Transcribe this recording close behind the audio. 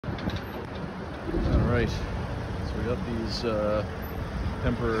Alright, so we got these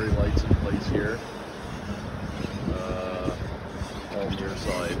temporary lights in place here. All near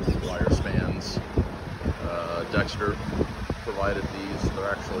side wire spans. Dexter provided these. They're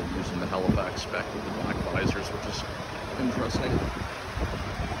actually using the Halifax spec with the black visors, which is interesting.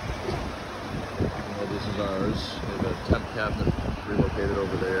 Even though this is ours, we have a temp cabinet relocated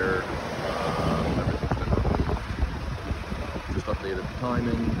over there. Everything's been removed. Just updated the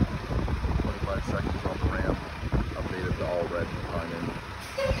timing. 25 seconds on the ramp. Updated the all red timing.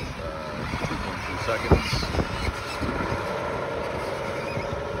 2.2 seconds.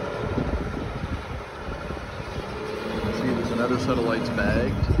 Another set of lights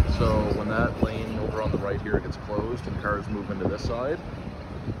bagged, so when that lane over on the right here gets closed and cars move into this side,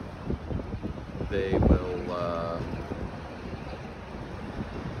 they will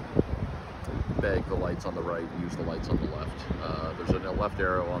bag the lights on the right and use the lights on the left. There's a left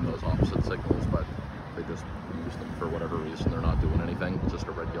arrow on those opposite signals, but they just use them for whatever reason. They're not doing anything, it's just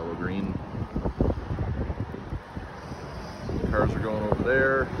a red, yellow, green. The cars are going over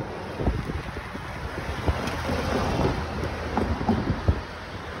there.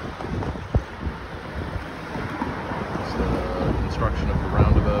 Construction of the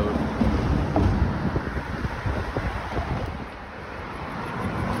roundabout.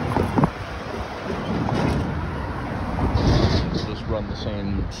 Just run the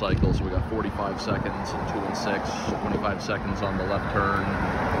same cycle, so we got 45 seconds and 2 and 6, 25 seconds on the left turn,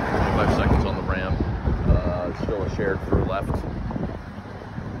 25 seconds on the ramp. Still a shared through left.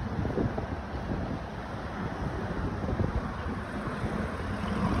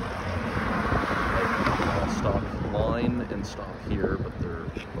 Stop line and stop here, but they're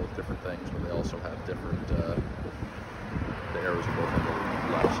both different things, but they also have different, the arrows are both on the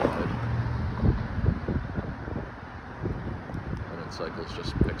left side. And then cycles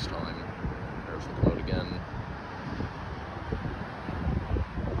just fixed time. Arrows will come out again.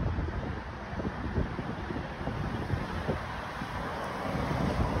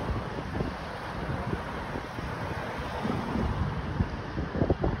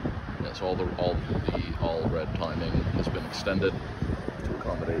 So all red timing has been extended to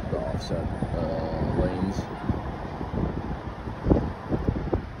accommodate the offset lanes.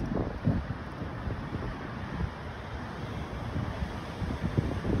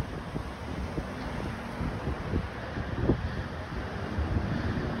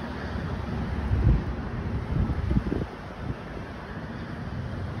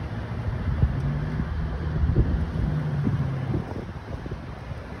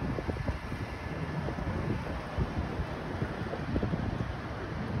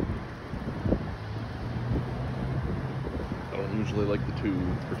 Usually like the two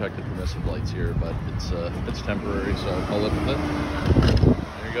protected permissive lights here, but it's temporary, so I'll live with it.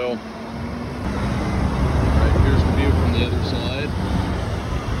 There you go. Alright, here's the view from the other side.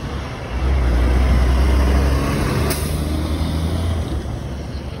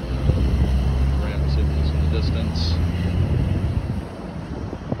 Ramp signals in the distance.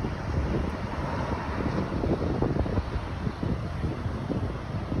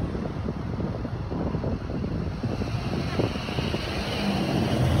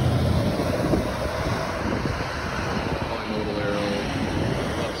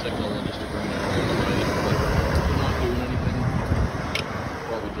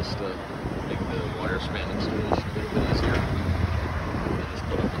 Just to make the wire span installation a little bit easier. They just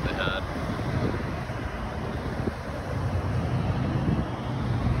put up what they had.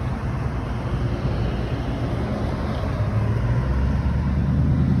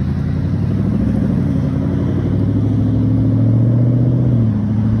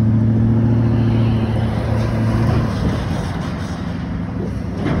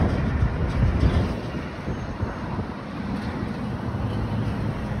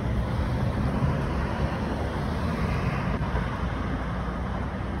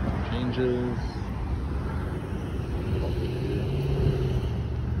 Changes.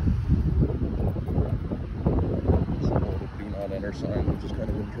 Do not enter sign, which is kind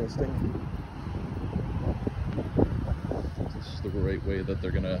of interesting. This is the right way that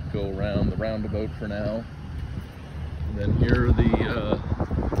they're going to go around the roundabout for now. And then here are the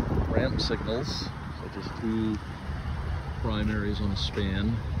ramp signals. So just two primaries on a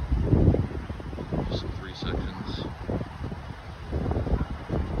span. Just 3 sections.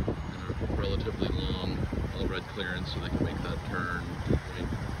 Relatively long, all red clearance, so they can make that turn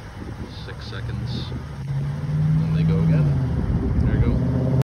 2.6 seconds.